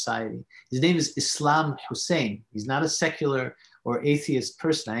Egyptian society. His name is Islam Hussein. He's not a secular or atheist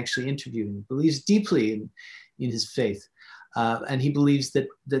person. I actually interviewed him. He believes deeply in his faith. And he believes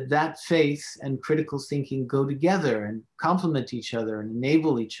that faith and critical thinking go together and complement each other and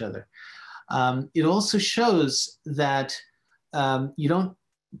enable each other. It also shows that you don't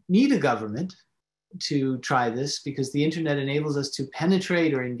need a government to try this, because the internet enables us to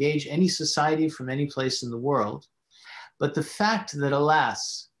penetrate or engage any society from any place in the world. But the fact that,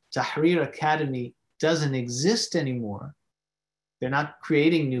 alas, Tahrir Academy doesn't exist anymore, they're not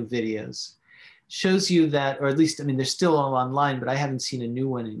creating new videos, shows you that, or at least, I mean, they're still all online, but I haven't seen a new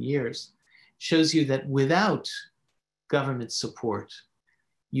one in years, shows you that without government support,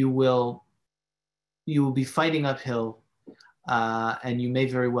 you will be fighting uphill, and you may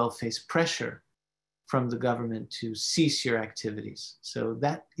very well face pressure from the government to cease your activities. So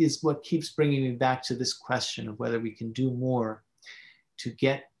that is what keeps bringing me back to this question of whether we can do more to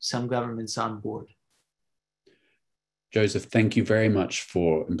get some governments on board. Joseph, thank you very much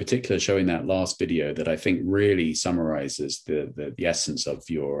for, in particular, showing that last video that I think really summarizes the essence of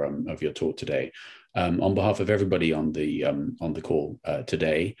your talk today. On behalf of everybody on the call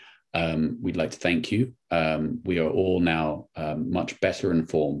today, we'd like to thank you. We are all now much better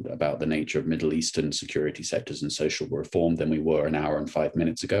informed about the nature of Middle Eastern security sectors and social reform than we were an hour and 5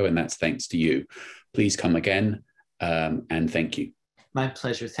 minutes ago, and that's thanks to you. Please come again, and thank you. My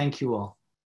pleasure. Thank you all.